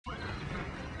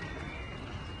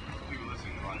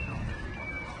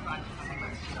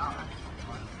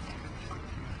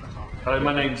Hello,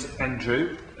 my name's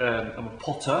Andrew. I'm a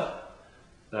potter.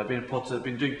 I've been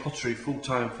doing pottery full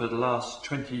time for the last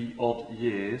 20 odd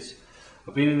years.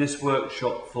 I've been in this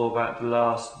workshop for about the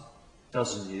last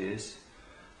dozen years.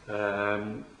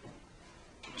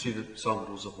 See the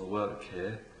samples of the work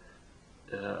here.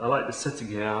 I like the setting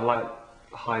here. I like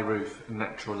the high roof and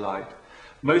natural light.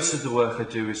 Most of the work I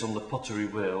do is on the pottery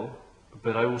wheel,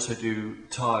 but I also do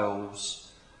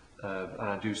tiles and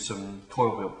I do some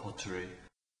coil wheel pottery.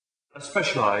 I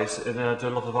specialise in do a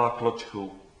lot of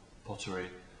archaeological pottery,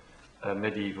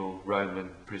 medieval, Roman,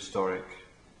 prehistoric,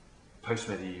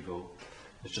 post-medieval.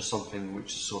 It's just something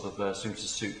which sort of seems to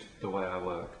suit the way I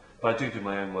work. But I do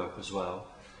my own work as well.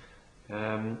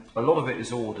 A lot of it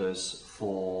is orders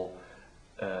for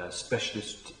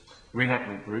specialist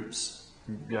reenactment groups,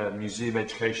 museum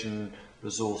education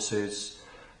resources,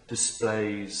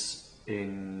 displays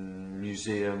in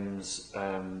museums,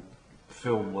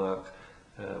 film work.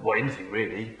 Well, anything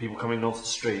really. People coming off the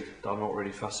street. I'm not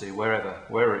really fussy.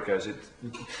 Wherever it goes,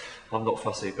 I'm not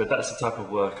fussy. But that's the type of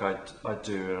work I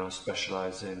do and I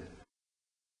specialise in.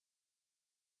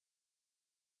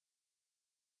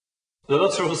 The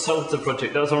Luttrell Psalter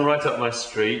project, that was on right up my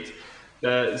street.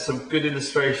 Some good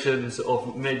illustrations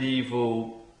of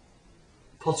medieval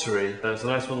pottery. There's a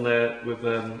nice one there with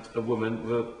a woman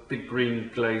with a big green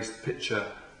glazed picture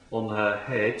on her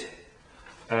head.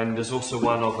 And there's also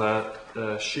one of a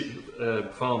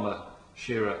farmer,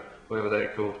 shearer, whatever they're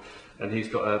called, and he's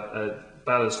got a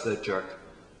ballast lead jug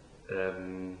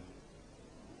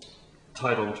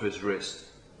tied onto his wrist.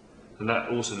 And that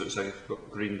also looks like it's got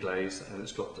green glaze and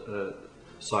it's got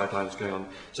sidelines going on.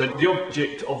 So the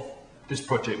object of this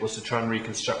project was to try and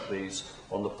reconstruct these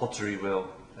on the pottery wheel,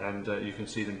 and you can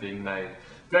see them being made.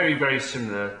 Very, very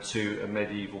similar to a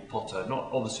medieval potter.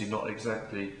 Obviously not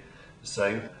exactly the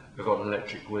same. We've got an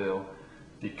electric wheel.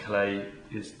 The clay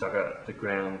is dug out of the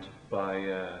ground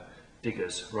by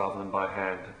diggers rather than by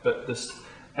hand. But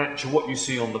what you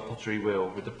see on the pottery wheel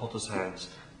with the potter's hands,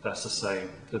 that's the same.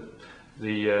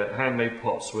 The handmade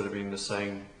pots would have been the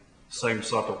same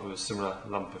started off with a similar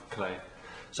lump of clay.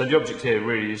 So the object here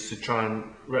really is to try and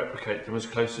replicate them as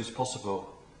closely as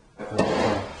possible.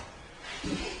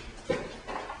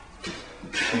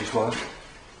 Use one.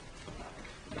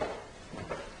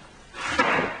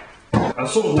 I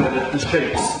sort of know the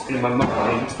shapes in my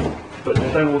mind, but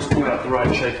they don't always come out the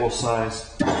right shape or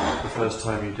size the first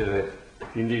time you do it.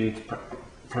 You need to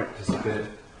practice a bit.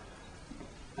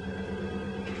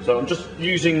 So I'm just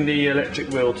using the electric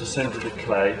wheel to centre the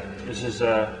clay. This is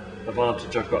an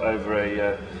advantage I've got over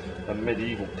a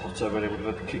medieval potter when it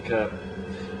would kick a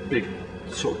big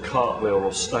sort of cartwheel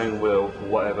or stone wheel or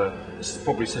whatever. It's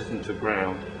probably set into the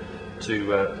ground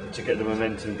to get the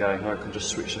momentum going. I can just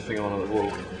switch the thing on at the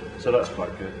wall. So that's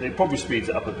quite good. It probably speeds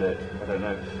it up a bit, I don't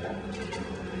know.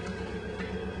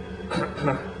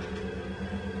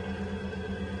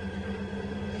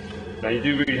 Now you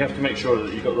do really have to make sure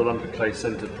that you've got the lump of clay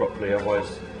centred properly,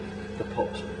 otherwise the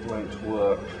pot won't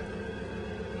work.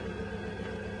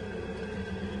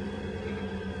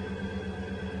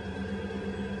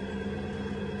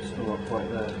 Still not quite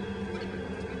there.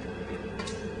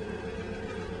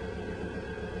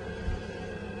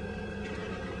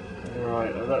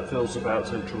 Right, that feels about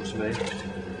central to me.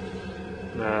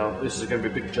 Now, this is going to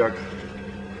be a big jug.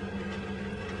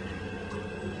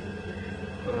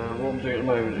 What I'm doing at the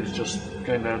moment is just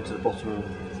going down to the bottom and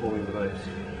forming the base.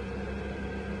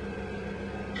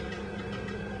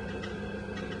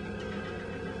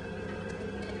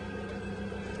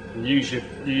 And you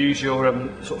use your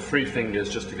sort of free fingers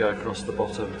just to go across the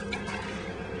bottom.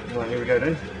 Right, here we go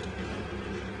then.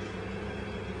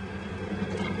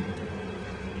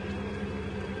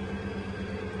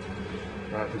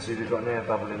 I can see they've got an air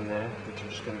bubble in there, which I'm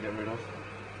just going to get rid of.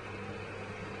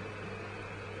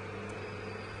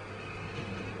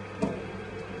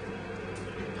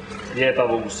 The air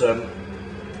bubbles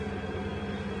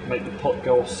make the pot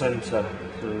go off centre, so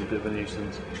a little bit of a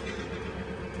nuisance.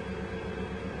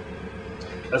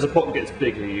 As the pot gets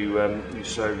bigger, you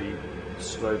slowly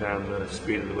slow down the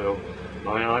speed of the wheel.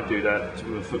 I do that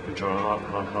with a foot control, and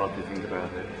I hardly think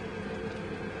about it.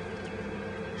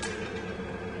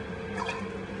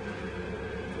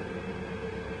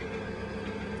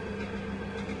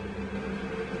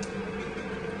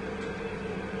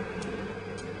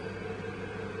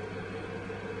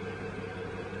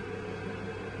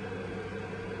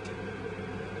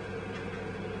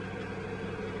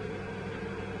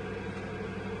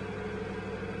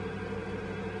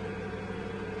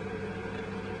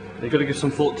 You've got to give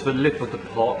some thought to the lip of the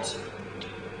pot,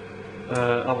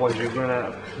 otherwise you run out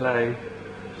of clay.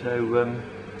 So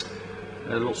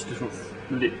lots of different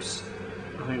lips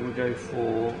I think we'll go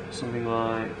for something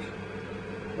like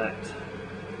that.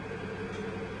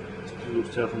 It's difficult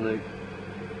to tell from the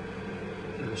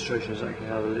illustration exactly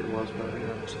how the lid was, but I think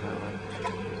that looks about right.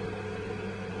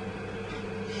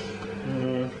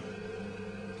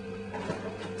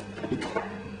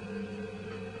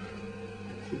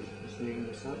 Just neating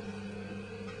this up.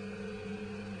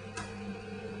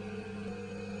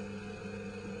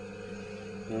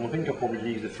 I think I'll probably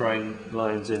leave the frame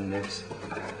lines in this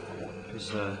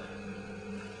because they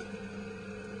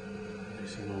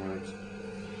seem alright.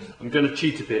 I'm going to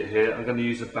cheat a bit here. I'm going to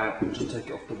use a bat and just take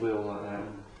it off the wheel like that.